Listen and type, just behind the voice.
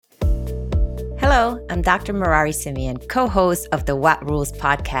Hello, I'm Dr. Merari Simeon, co-host of the What Rules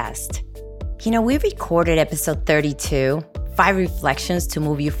podcast. We recorded episode 32, 5 Reflections to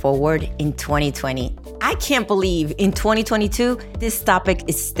Move You Forward in 2020. I can't believe in 2022, this topic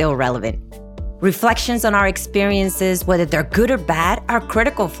is still relevant. Reflections on our experiences, whether they're good or bad, are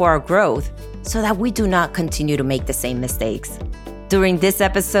critical for our growth so that we do not continue to make the same mistakes. During this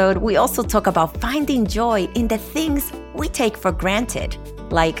episode, we also talk about finding joy in the things we take for granted,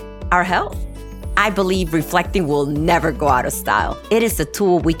 like our health. I believe reflecting will never go out of style. It is a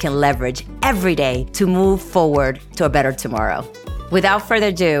tool we can leverage every day to move forward to a better tomorrow. Without further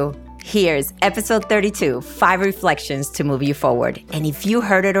ado, here's episode 32, 5 Reflections to Move You Forward. And if you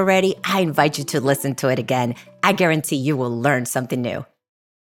heard it already, I invite you to listen to it again. I guarantee you will learn something new.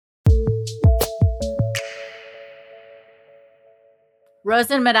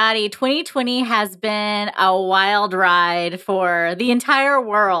 Rosen Madadi, 2020 has been a wild ride for the entire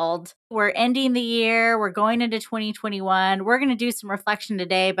world. We're ending the year. We're going into 2021. We're going to do some reflection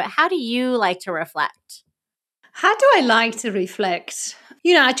today, but how do you like to reflect? How do I like to reflect?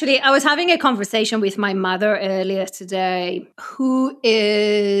 Actually, I was having a conversation with my mother earlier today, who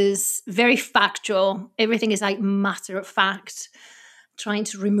is very factual. Everything is like matter of fact, trying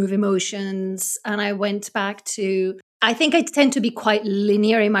to remove emotions. And I went back to, I think I tend to be quite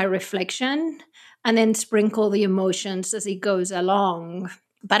linear in my reflection and then sprinkle the emotions as it goes along.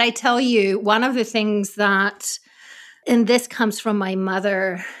 But I tell you, one of the things that, and this comes from my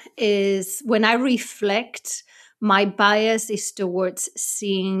mother, is when I reflect, my bias is towards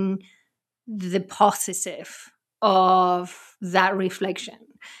seeing the positive of that reflection.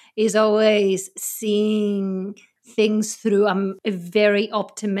 Is always seeing things through a very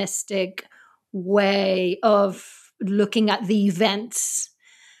optimistic way of looking at the events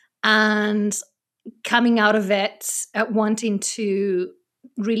and coming out of it wanting to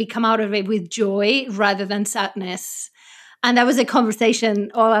really come out of it with joy rather than sadness. And that was a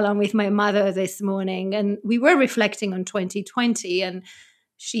conversation all along with my mother this morning. And we were reflecting on 2020. And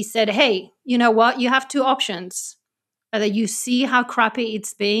she said, hey, you know what? You have 2 options. Either you see how crappy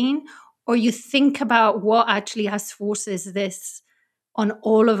it's been, or you think about what actually has forces this on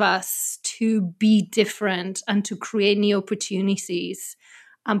all of us to be different and to create new opportunities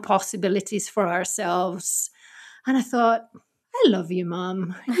and possibilities for ourselves. And I thought, I love you,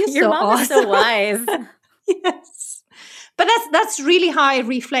 Mom. Your mom is so wise. Yes. But that's really how I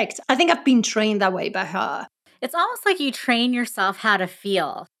reflect. I think I've been trained that way by her. It's almost like you train yourself how to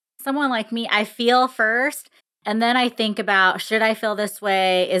feel. Someone like me, I feel first, and then I think about, should I feel this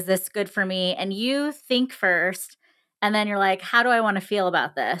way? Is this good for me? And you think first, and then you're like, how do I want to feel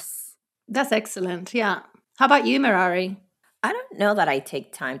about this? That's excellent. Yeah. How about you, Merari? I don't know that I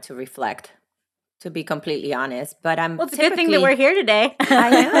take time to reflect, to be completely honest, but I'm Well, it's a good thing that we're here today. I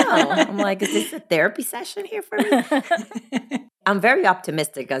know. I'm like, is this a therapy session here for me? I'm very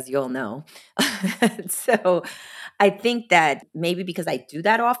optimistic, as you all know. So I think that maybe because I do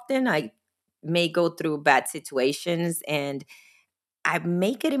that often, I may go through bad situations and I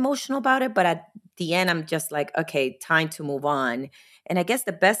may get emotional about it, but at the end, I'm just like, okay, time to move on. And I guess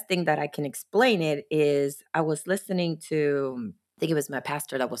the best thing that I can explain it is I was listening to, I think it was my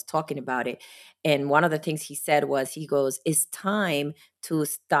pastor that was talking about it. And one of the things he said was, he goes, it's time to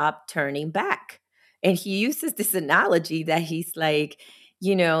stop turning back. And he uses this analogy that he's like,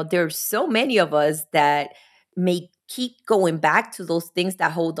 there's so many of us that may keep going back to those things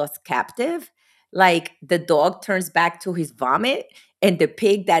that hold us captive. Like the dog turns back to his vomit and the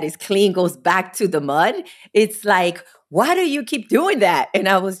pig that is clean goes back to the mud. It's like, why do you keep doing that? And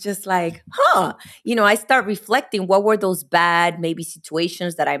I was just like, I start reflecting, what were those bad, maybe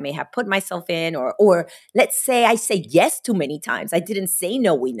situations that I may have put myself in, or let's say I say yes too many times. I didn't say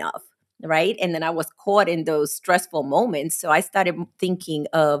no enough, right? And then I was caught in those stressful moments. So I started thinking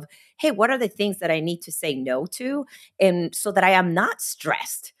of, hey, what are the things that I need to say no to? And so that I am not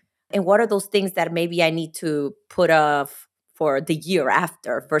stressed. And what are those things that maybe I need to put off for the year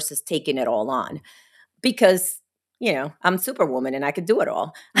after versus taking it all on? Because, I'm Superwoman and I could do it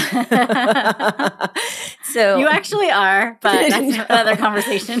all. So you actually are, but that's another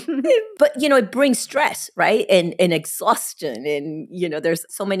conversation. But, it brings stress, right? And exhaustion. And, there's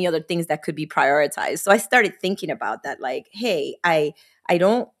so many other things that could be prioritized. So I started thinking about that, like, hey, I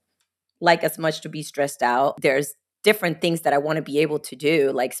don't like as much to be stressed out. There's different things that I want to be able to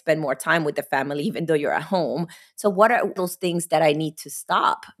do, like spend more time with the family, even though you're at home. So what are those things that I need to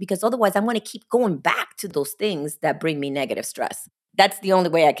stop? Because otherwise I'm going to keep going back to those things that bring me negative stress. That's the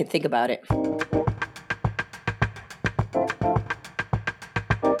only way I can think about it.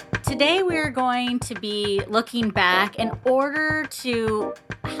 Today we're going to be looking back in order to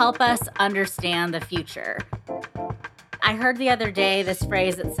help us understand the future. I heard the other day this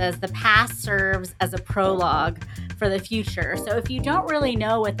phrase that says the past serves as a prologue for the future. So if you don't really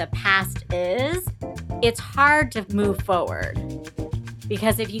know what the past is, it's hard to move forward.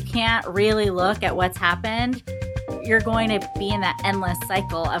 Because if you can't really look at what's happened, you're going to be in that endless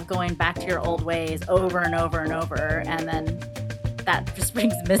cycle of going back to your old ways over and over and over. And then that just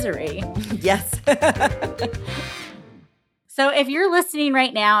brings misery. Yes. So if you're listening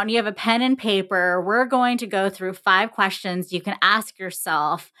right now and you have a pen and paper, we're going to go through 5 questions you can ask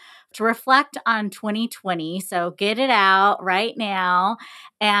yourself to reflect on 2020. So get it out right now.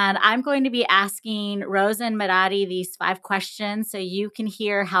 And I'm going to be asking Rosa and Maradi these 5 questions so you can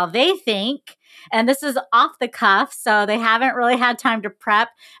hear how they think. And this is off the cuff, so they haven't really had time to prep,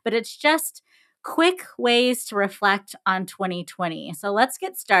 but it's just quick ways to reflect on 2020. So let's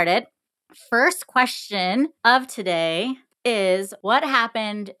get started. First question of today is, what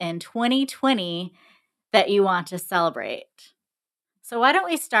happened in 2020 that you want to celebrate? So why don't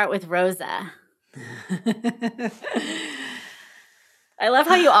we start with Rosa? I love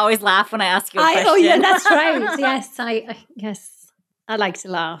how you always laugh when I ask you a question. Oh, yeah, that's right. Yes, I like to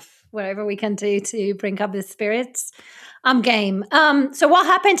laugh. Whatever we can do to bring up the spirits, I'm game. So what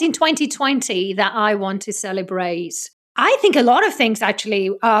happened in 2020 that I want to celebrate? I think a lot of things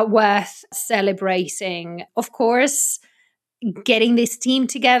actually are worth celebrating. Of course, getting this team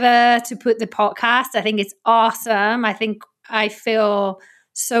together to put the podcast, I think it's awesome. I feel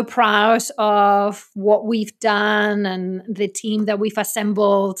so proud of what we've done and the team that we've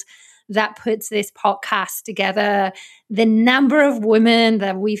assembled that puts this podcast together. The number of women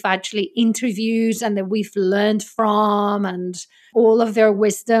that we've actually interviewed and that we've learned from, and all of their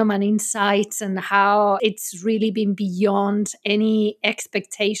wisdom and insights, and how it's really been beyond any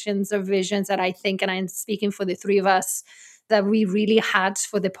expectations or visions that I think, and I'm speaking for the 3 of us, that we really had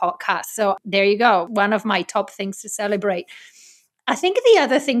for the podcast. So there you go. One of my top things to celebrate. I think the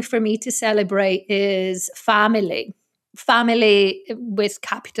other thing for me to celebrate is family. Family with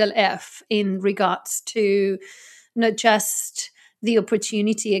capital F, in regards to not just the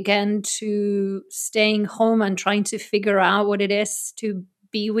opportunity again to staying home and trying to figure out what it is to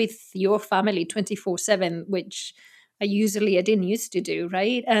be with your family 24/7, which I didn't used to do,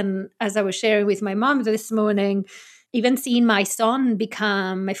 right? And as I was sharing with my mom this morning, even seeing my son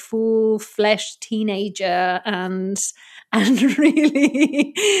become a full-fledged teenager and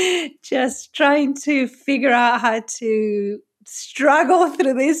really just trying to figure out how to struggle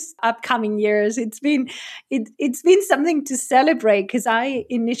through these upcoming years. It's been something to celebrate, because I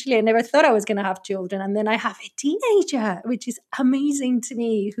never thought I was going to have children, and then I have a teenager, which is amazing to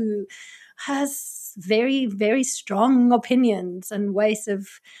me, who has very, very strong opinions and ways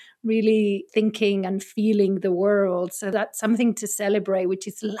of really thinking and feeling the world. So that's something to celebrate, which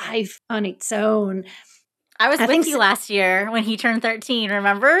is life on its own. I was with you last year when he turned 13,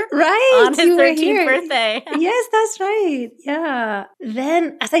 remember? Right. On his 13th birthday. Yes, that's right. Yeah.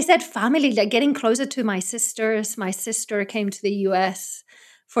 Then, as I said, family, like getting closer to my sisters. My sister came to the US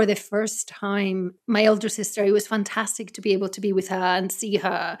for the first time. My older sister, it was fantastic to be able to be with her and see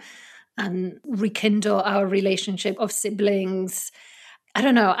her and rekindle our relationship of siblings. I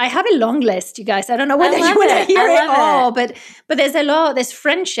don't know. I have a long list, you guys. I don't know whether you want to hear it all, but there's a lot. There's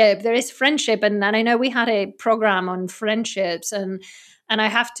friendship. There is friendship, and I know we had a program on friendships, and I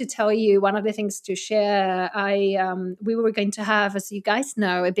have to tell you, one of the things to share. We were going to have, as you guys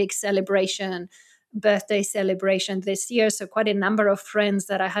know, a big birthday celebration this year. So quite a number of friends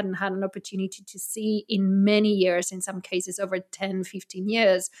that I hadn't had an opportunity to see in many years, in some cases over 10, 15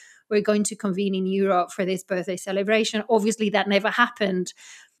 years. We're going to convene in Europe for this birthday celebration. Obviously, that never happened,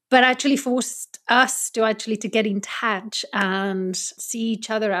 but actually forced us to get in touch and see each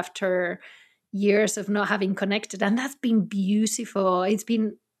other after years of not having connected. And that's been beautiful. It's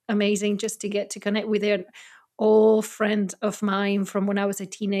been amazing just to get to connect with an old friend of mine from when I was a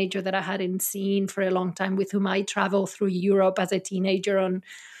teenager that I hadn't seen for a long time, with whom I traveled through Europe as a teenager on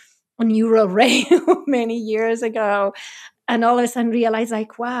Eurorail many years ago. And all of a sudden realize,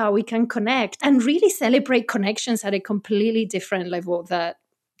 like, wow, we can connect and really celebrate connections at a completely different level that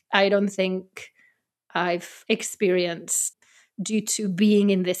I don't think I've experienced, due to being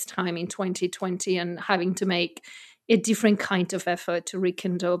in this time in 2020 and having to make a different kind of effort to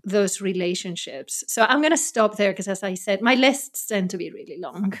rekindle those relationships. So I'm going to stop there, because, as I said, my lists tend to be really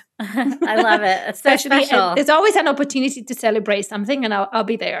long. I love it. It's so special. There's always an opportunity to celebrate something, and I'll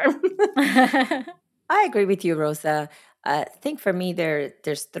be there. I agree with you, Rosa. I think for me,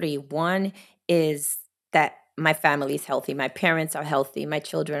 there's 3. One is that my family is healthy. My parents are healthy. My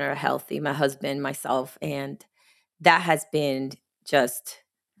children are healthy. My husband, myself. And that has been just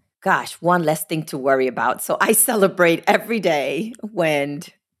gosh, one less thing to worry about. So I celebrate every day when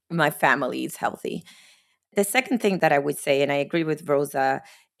my family is healthy. The second thing that I would say, and I agree with Rosa,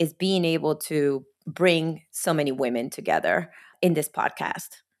 is being able to bring so many women together in this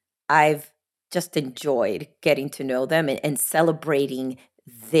podcast. I've just enjoyed getting to know them and celebrating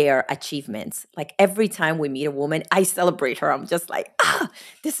their achievements. Like every time we meet a woman, I celebrate her. I'm just like,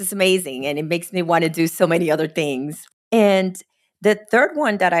 this is amazing. And it makes me want to do so many other things. And the third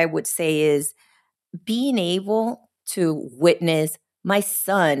one that I would say is being able to witness my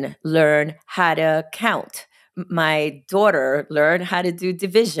son learn how to count, my daughter learn how to do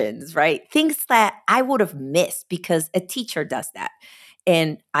divisions, right? Things that I would have missed because a teacher does that.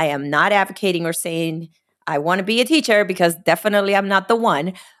 And I am not advocating or saying I want to be a teacher because definitely I'm not the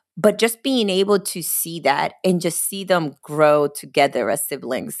one. But just being able to see that and just see them grow together as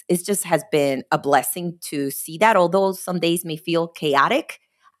siblings, it just has been a blessing to see that. Although some days may feel chaotic,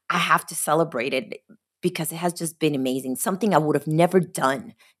 I have to celebrate it because it has just been amazing. Something I would have never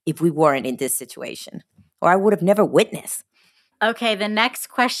done if we weren't in this situation, or I would have never witnessed. Okay, the next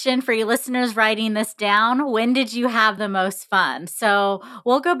question for you listeners writing this down, when did you have the most fun? So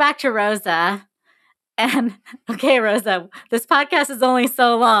we'll go back to Rosa. And okay, Rosa, this podcast is only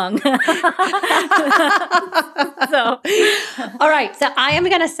so long. So, all right. So I am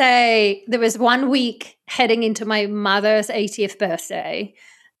going to say there was 1 week heading into my mother's 80th birthday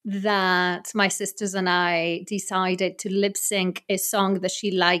that my sisters and I decided to lip sync a song that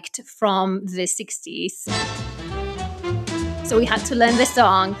she liked from the 60s. So we had to learn the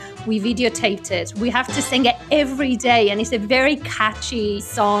song. We videotaped it. We have to sing it every day. And it's a very catchy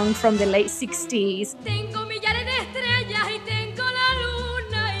song from the late 60s.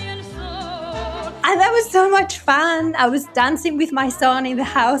 And that was so much fun. I was dancing with my son in the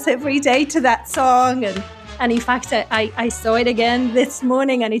house every day to that song. And in fact, I saw it again this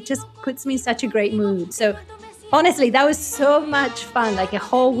morning and it just puts me in such a great mood. So honestly, that was so much fun, like a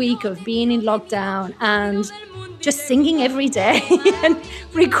whole week of being in lockdown and just singing every day and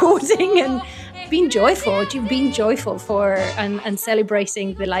recording and being joyful for and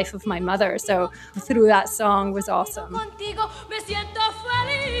celebrating the life of my mother. So through that song was awesome.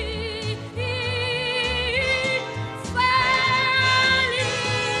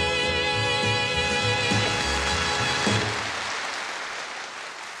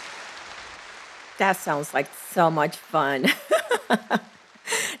 That sounds like so much fun.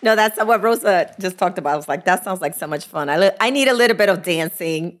 No, that's what Rosa just talked about. I was like, that sounds like so much fun. I need a little bit of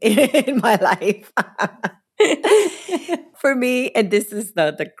dancing in my life. For me, and this is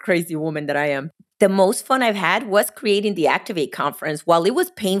the crazy woman that I am, the most fun I've had was creating the Activate conference. While it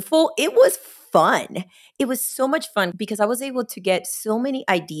was painful, it was fun. It was so much fun because I was able to get so many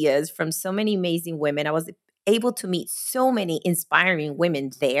ideas from so many amazing women. I was able to meet so many inspiring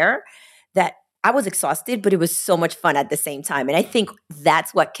women there that I was exhausted, but it was so much fun at the same time. And I think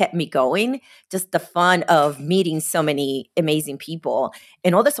that's what kept me going, just the fun of meeting so many amazing people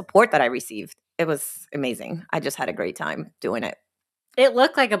and all the support that I received. It was amazing. I just had a great time doing it. It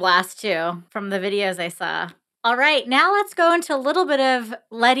looked like a blast too from the videos I saw. All right, now let's go into a little bit of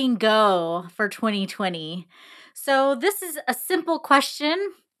letting go for 2020. So this is a simple question,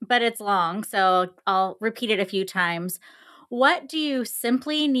 but it's long, so I'll repeat it a few times. What do you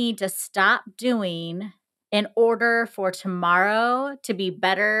simply need to stop doing in order for tomorrow to be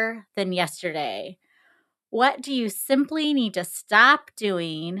better than yesterday? What do you simply need to stop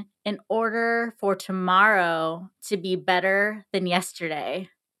doing in order for tomorrow to be better than yesterday?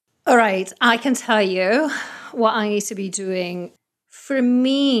 All right, I can tell you what I need to be doing. For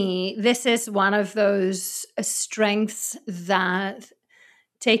me, this is one of those strengths that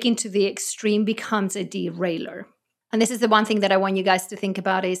taken to the extreme becomes a derailer. And this is the one thing that I want you guys to think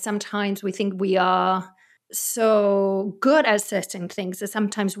about is sometimes we think we are so good at certain things that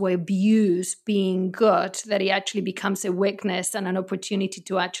sometimes we abuse being good that it actually becomes a weakness and an opportunity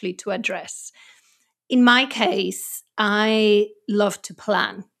to actually to address. In my case, I love to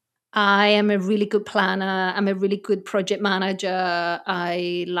plan. I am a really good planner. I'm a really good project manager.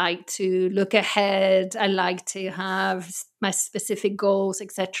 I like to look ahead. I like to have my specific goals,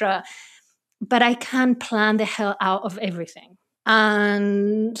 etc. But I can't plan the hell out of everything.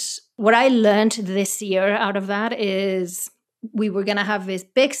 And what I learned this year out of that is we were going to have this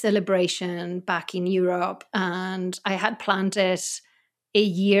big celebration back in Europe, and I had planned it a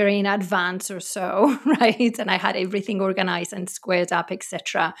year in advance or so, right? And I had everything organized and squared up,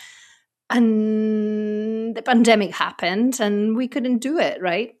 etc. And the pandemic happened and we couldn't do it,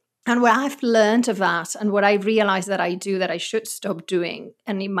 right? And what I've learned of that and what I realized that I do that I should stop doing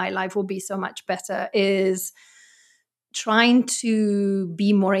and in my life will be so much better is trying to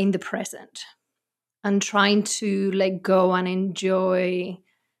be more in the present and trying to let go and enjoy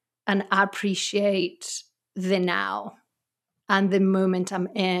and appreciate the now and the moment I'm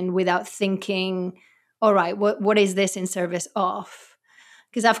in without thinking, all right, what is this in service of?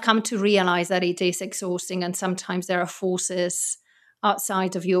 Because I've come to realize that it is exhausting, and sometimes there are forces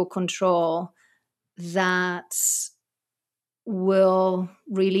outside of your control that will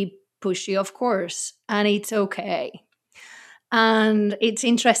really push you off course, and it's okay. And it's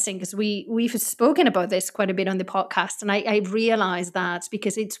interesting because we've spoken about this quite a bit on the podcast, and I realized that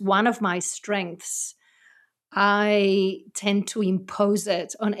because it's one of my strengths, I tend to impose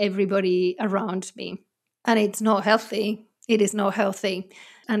it on everybody around me, and it's not healthy. It is not healthy.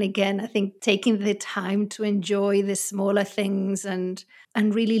 And again, I think taking the time to enjoy the smaller things and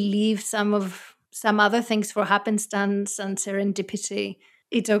really leave some other things for happenstance and serendipity,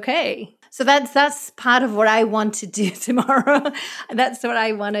 it's okay. So that's part of what I want to do tomorrow. That's what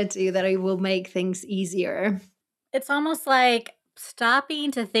I want to do, that I will make things easier. It's almost like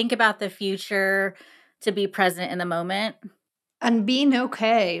stopping to think about the future, to be present in the moment. And being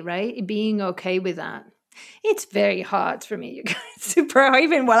okay, right? Being okay with that. It's very hard for me, you guys. Super.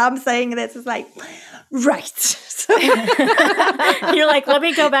 Even while I'm saying this, it's like, right. So You're like, let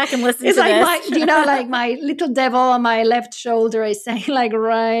me go back and listen it's to like this. like my little devil on my left shoulder is saying, like,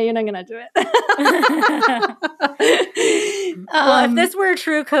 right, you're not gonna do it. Well, if this were a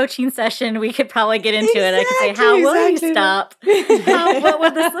true coaching session, we could probably get into it. I could say, how will you stop? What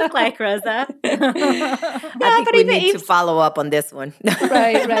would this look like, Rosa? I think we need to follow up on this one.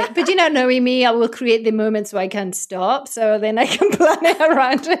 Right. But knowing me, I will create the moment so I can stop. So then I can plan it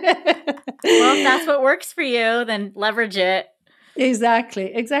around it. Well, if that's what works for you, then leverage it.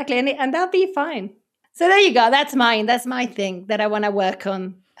 Exactly. And that'll be fine. So there you go. That's mine. That's my thing that I want to work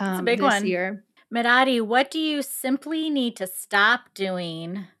on It's a big this one. year. Mirari, what do you simply need to stop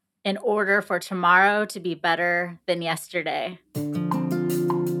doing in order for tomorrow to be better than yesterday?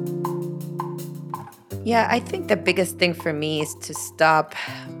 Yeah, I think the biggest thing for me is to stop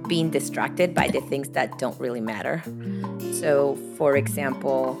being distracted by the things that don't really matter. So, for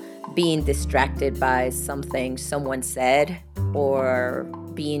example, being distracted by something someone said, or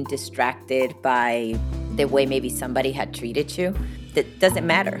being distracted by the way maybe somebody had treated you. That doesn't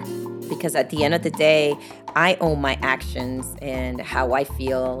matter, because at the end of the day, I own my actions and how I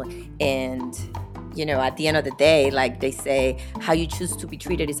feel. And at the end of the day, like they say, how you choose to be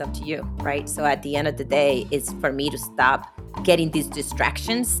treated is up to you, right? So at the end of the day, it's for me to stop getting these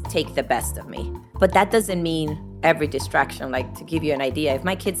distractions take the best of me. But that doesn't mean every distraction. Like, to give you an idea, if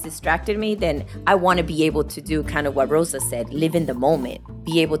my kids distracted me, then I want to be able to do kind of what Rosa said, live in the moment,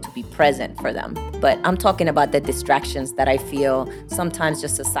 be able to be present for them. But I'm talking about the distractions that I feel sometimes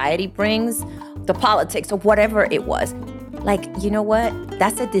just society brings, the politics or whatever it was. Like, you know what?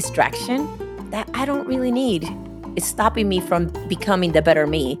 That's a distraction that I don't really need. It's stopping me from becoming the better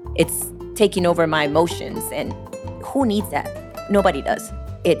me. It's taking over my emotions, and who needs that? Nobody does.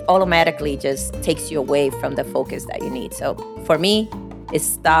 It automatically just takes you away from the focus that you need. So for me, it's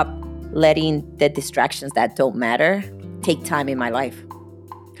stop letting the distractions that don't matter take time in my life,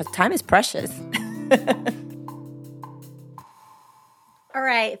 because time is precious. All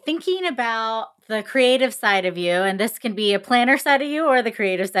right, thinking about the creative side of you, and this can be a planner side of you or the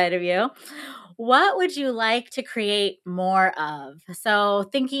creative side of you, what would you like to create more of? So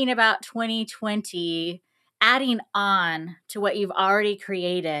thinking about 2020, adding on to what you've already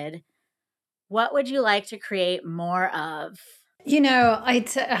created, what would you like to create more of?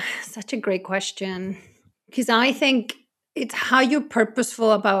 It's such a great question, because I think it's how you're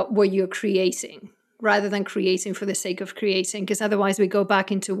purposeful about what you're creating rather than creating for the sake of creating, because otherwise we go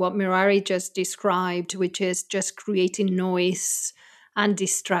back into what Mirari just described, which is just creating noise and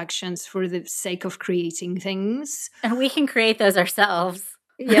distractions for the sake of creating things. And we can create those ourselves.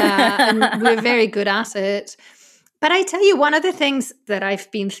 Yeah, and we're very good at it. But I tell you, one of the things that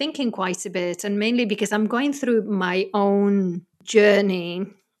I've been thinking quite a bit, and mainly because I'm going through my own journey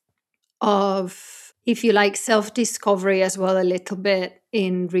of, if you like, self-discovery as well, a little bit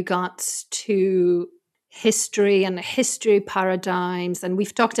in regards to history and history paradigms. And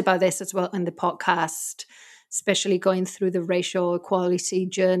we've talked about this as well in the podcast, especially going through the racial equality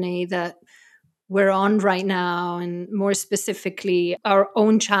journey that we're on right now, and more specifically, our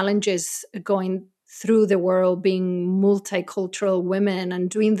own challenges going through the world, being multicultural women and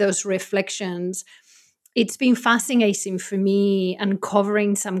doing those reflections. It's been fascinating for me,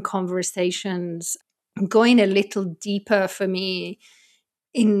 uncovering some conversations, going a little deeper for me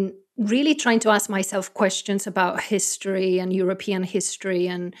in really trying to ask myself questions about history and European history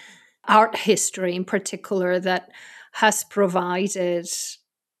and art history in particular, that has provided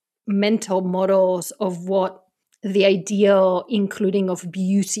mental models of what the ideal including of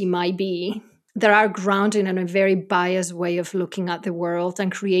beauty might be that are grounded in a very biased way of looking at the world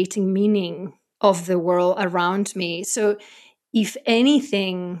and creating meaning of the world around me. So if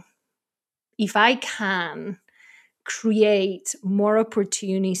anything, if I can create more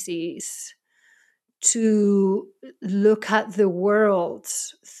opportunities to look at the world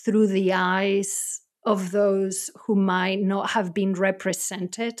through the eyes of those who might not have been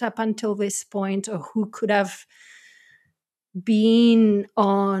represented up until this point, or who could have been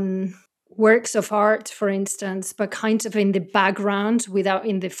on works of art, for instance, but kind of in the background without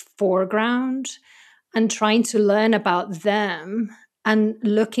in the foreground, and trying to learn about them and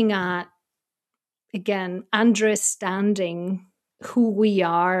looking at, again, understanding who we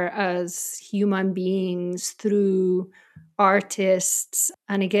are as human beings through artists.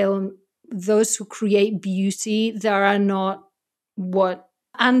 And again, those who create beauty that are not what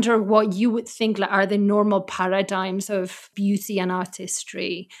under what you would think like are the normal paradigms of beauty and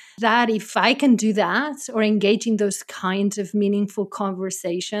artistry. That if I can do that or engage in those kinds of meaningful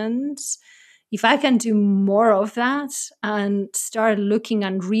conversations, if I can do more of that and start looking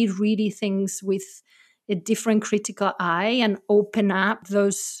and rereading things with a different critical eye and open up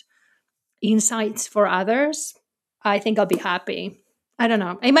those insights for others, I think I'll be happy. I don't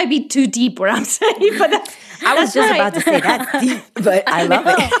know. It might be too deep what I'm saying, but I was just about to say that's deep, but I love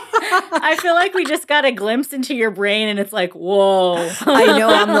it. I feel like we just got a glimpse into your brain and it's like, whoa. I know.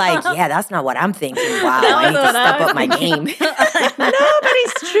 I'm like, yeah, that's not what I'm thinking. Wow, I need to step up my game. No, but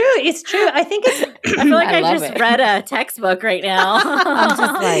it's true. It's true. I think it's. I feel like I love just it. read a textbook right now. I'm just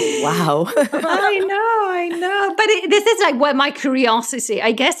like, wow. I know. But this is like what my curiosity,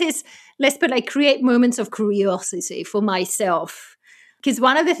 I guess, is, let's put like create moments of curiosity for myself. Because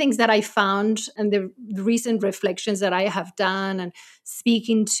one of the things that I found and the recent reflections that I have done and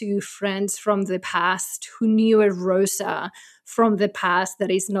speaking to friends from the past who knew a Rosa from the past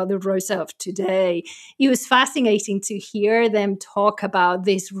that is not the Rosa of today, it was fascinating to hear them talk about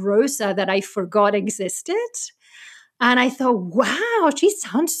this Rosa that I forgot existed. And I thought, wow, she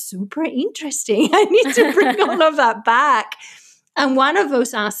sounds super interesting. I need to bring all of that back. And one of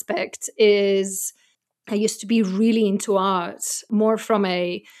those aspects is I used to be really into art, more from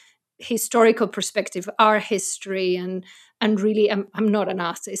a historical perspective, art history, and really, I'm not an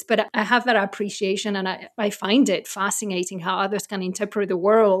artist, but I have that appreciation, and I find it fascinating how others can interpret the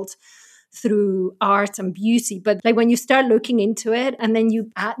world through art and beauty. But like when you start looking into it and then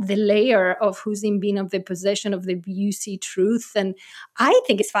you add the layer of who's in being of the possession of the beauty truth, and I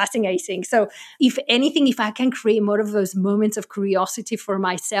think it's fascinating. So if anything, if I can create more of those moments of curiosity for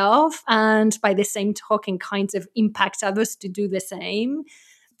myself and by the same token kind of impact others to do the same,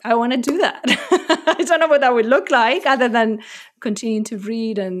 I want to do that. I don't know what that would look like other than continuing to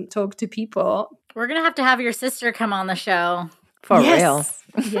read and talk to people. We're going to have your sister come on the show. For real. Yes.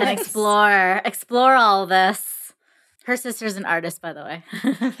 And explore all this. Her sister's an artist, by the way.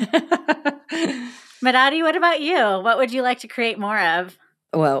 Medadi, what about you? What would you like to create more of?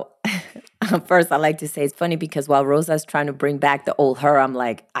 Well, first, I like to say it's funny because while Rosa's trying to bring back the old her, I'm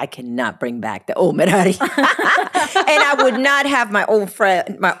like, I cannot bring back the old Medadi. And I would not have my old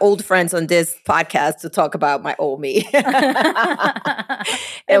friends on this podcast to talk about my old me.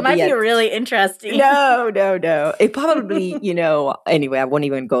 It might be really interesting. No. It probably, anyway, I won't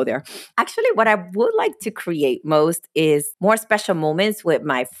even go there. Actually, what I would like to create most is more special moments with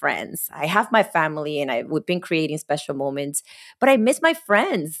my friends. I have my family and we've been creating special moments, but I miss my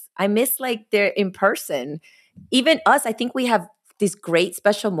friends. I miss like they're in person. Even us, I think we have these great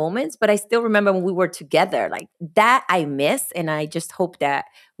special moments, but I still remember when we were together. Like that I miss, and I just hope that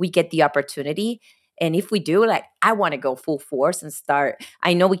we get the opportunity. And if we do, like I want to go full force and start.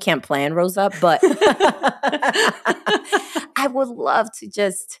 I know we can't plan, Rosa, but I would love to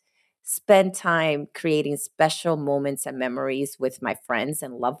just spend time creating special moments and memories with my friends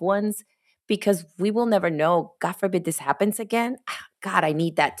and loved ones, because we will never know. God forbid this happens again. God, I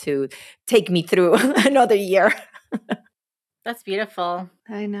need that to take me through another year. That's beautiful.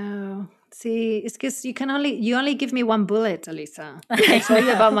 I know. See, it's because you only give me one bullet, Alisa. I tell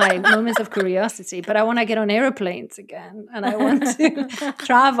you about my moments of curiosity, but I want to get on airplanes again and I want to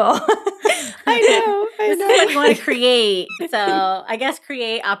travel. I know. This is what you want to create. So I guess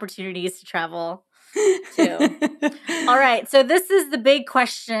create opportunities to travel too. All right. So this is the big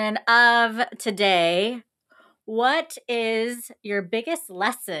question of today. What is your biggest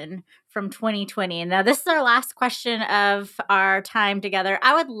lesson from 2020? And now this is our last question of our time together.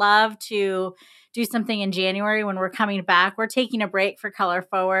 I would love to do something in January when we're coming back. We're taking a break for Color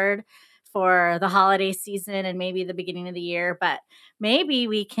Forward for the holiday season and maybe the beginning of the year, but maybe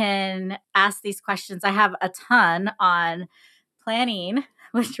we can ask these questions. I have a ton on planning,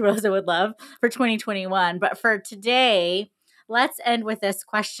 which Rosa would love, for 2021. But for today, let's end with this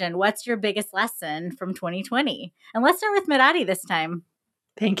question. What's your biggest lesson from 2020? And let's start with Merari this time.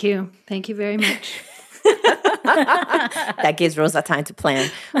 Thank you. Thank you very much. That gives Rosa time to plan.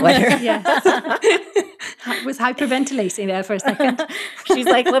 Yes. I was hyperventilating there for a second. She's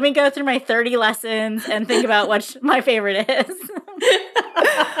like, let me go through my 30 lessons and think about what my favorite is.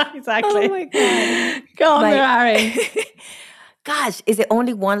 Exactly. Oh my God. Go on, Merari. Gosh, is it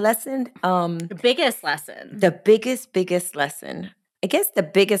only one lesson? The biggest lesson. The biggest lesson. I guess the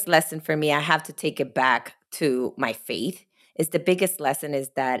biggest lesson for me, I have to take it back to my faith. Is the biggest lesson is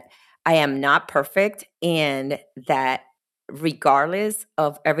that I am not perfect, and that regardless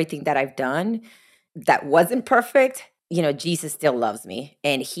of everything that I've done that wasn't perfect, Jesus still loves me,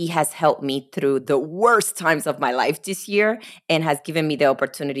 and he has helped me through the worst times of my life this year, and has given me the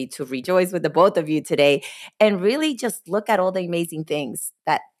opportunity to rejoice with the both of you today and really just look at all the amazing things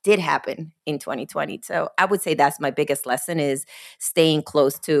that did happen in 2020. So I would say that's my biggest lesson, is staying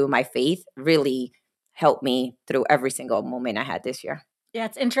close to my faith really helped me through every single moment I had this year. Yeah,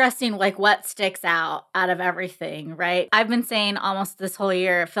 it's interesting, like what sticks out of everything, right? I've been saying almost this whole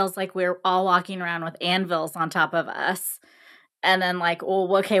year, it feels like we're all walking around with anvils on top of us. And then like, well,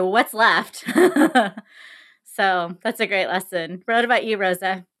 what's left? So that's a great lesson. What about you,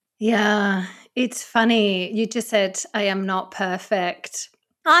 Rosa? Yeah, it's funny. You just said, I am not perfect.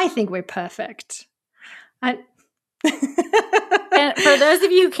 I think we're perfect. And for those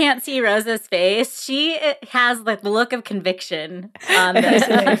of you who can't see Rosa's face, she has like the look of conviction on this.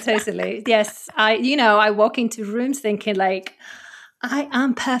 Totally. Yes. I walk into rooms thinking like, I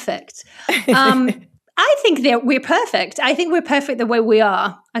am perfect. I think that we're perfect. I think we're perfect the way we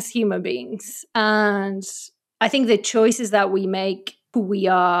are as human beings. And I think the choices that we make, who we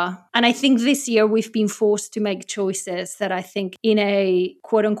are. And I think this year we've been forced to make choices that I think in a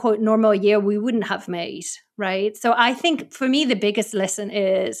quote unquote normal year we wouldn't have made, right? So I think for me, the biggest lesson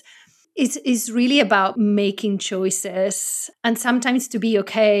is really about making choices, and sometimes to be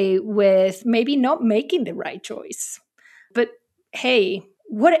okay with maybe not making the right choice. But hey,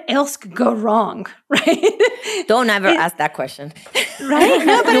 what else could go wrong, right? Don't ever ask that question. Right?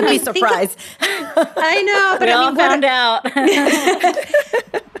 No, but you'll be surprised. I know, but we all found out.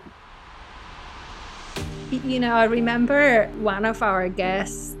 I remember one of our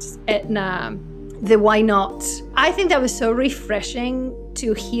guests, Edna, the why not. I think that was so refreshing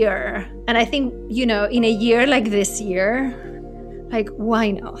to hear. And I think, in a year like this year, like,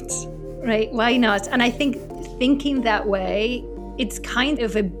 why not? Right? Why not? And I think thinking that way, it's kind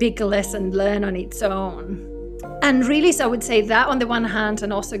of a big lesson learned on its own. And really, so I would say that on the one hand,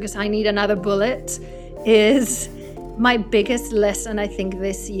 and also because I need another bullet, is my biggest lesson, I think,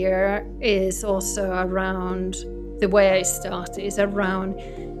 this year is also around the way I started, is around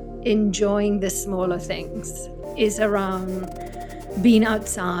enjoying the smaller things, is around being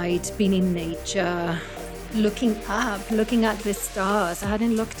outside, being in nature, looking up, looking at the stars. I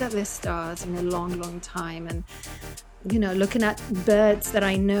hadn't looked at the stars in a long, long time. And looking at birds that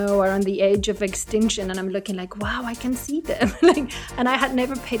I know are on the edge of extinction, and I'm looking like, wow, I can see them. And I had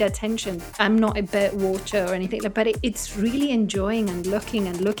never paid attention. I'm not a bird watcher or anything, but it's really enjoying and looking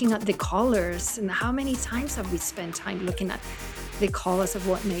at the colors. And how many times have we spent time looking at the colors of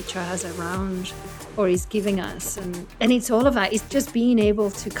what nature has around or is giving us? And it's all of that. It's just being able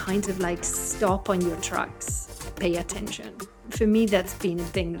to kind of like stop on your tracks, pay attention. For me, that's been a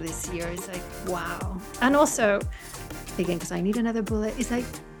thing this year. It's like, wow. And also, again, because I need another bullet, it's like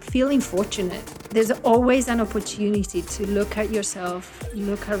feeling fortunate. There's always an opportunity to look at yourself,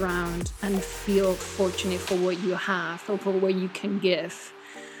 look around, and feel fortunate for what you have or for what you can give.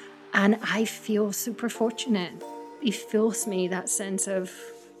 And I feel super fortunate. It fills me, that sense of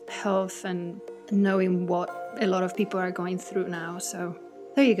health and knowing what a lot of people are going through now. So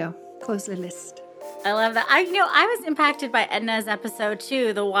there you go. Close the list. I love that. I was impacted by Edna's episode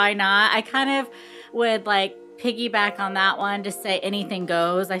too, the why not. I kind of would like piggyback on that one to say anything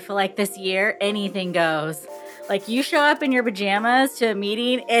goes. I feel like this year, anything goes. Like you show up in your pajamas to a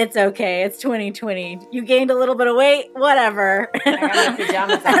meeting, it's okay. It's 2020. You gained a little bit of weight, whatever. I got my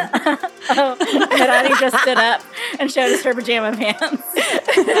pajamas on. Merari just stood up and showed us her pajama pants.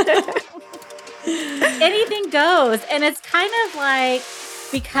 Anything goes. And it's kind of like,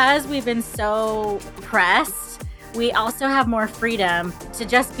 because we've been so pressed, we also have more freedom to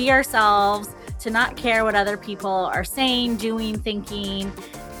just be ourselves, to not care what other people are saying, doing, thinking.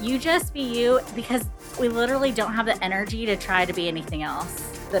 You just be you, because we literally don't have the energy to try to be anything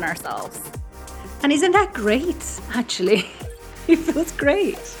else. than ourselves. And isn't that great, actually? It feels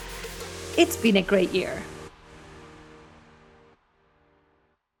great. It's been a great year.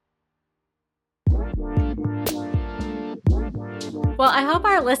 Well, I hope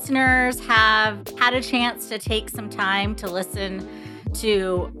our listeners have had a chance to take some time to listen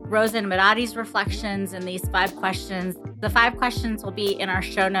to Rosa Madadi's reflections and these 5 questions. The 5 questions will be in our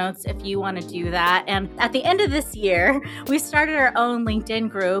show notes if you want to do that. And at the end of this year, we started our own LinkedIn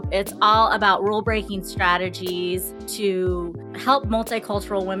group. It's all about rule-breaking strategies to help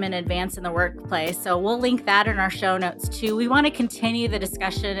multicultural women advance in the workplace. So we'll link that in our show notes too. We want to continue the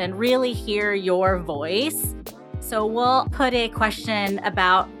discussion and really hear your voice. So we'll put a question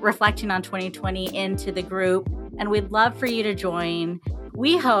about reflecting on 2020 into the group, and we'd love for you to join.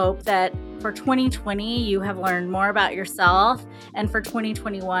 We hope that for 2020, you have learned more about yourself, and for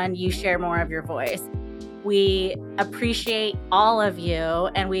 2021, you share more of your voice. We appreciate all of you,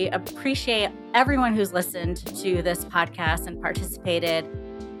 and we appreciate everyone who's listened to this podcast and participated.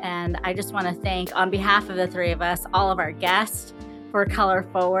 And I just want to thank, on behalf of the 3 of us, all of our guests for Color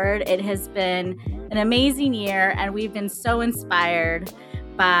Forward. It has been an amazing year, and we've been so inspired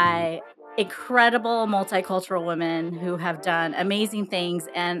by incredible multicultural women who have done amazing things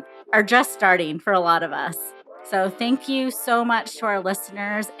and are just starting for a lot of us. So thank you so much to our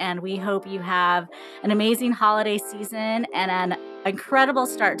listeners, and we hope you have an amazing holiday season and an incredible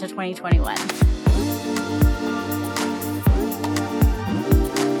start to 2021.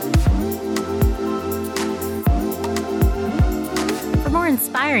 For more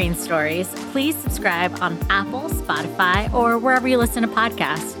inspiring stories, please subscribe on Apple, Spotify, or wherever you listen to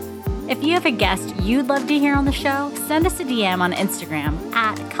podcasts. If you have a guest you'd love to hear on the show, send us a DM on Instagram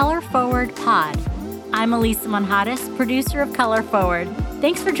at ColorForwardPod. I'm Elisa Monjadas, producer of Color Forward.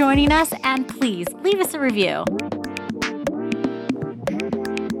 Thanks for joining us, and please leave us a review.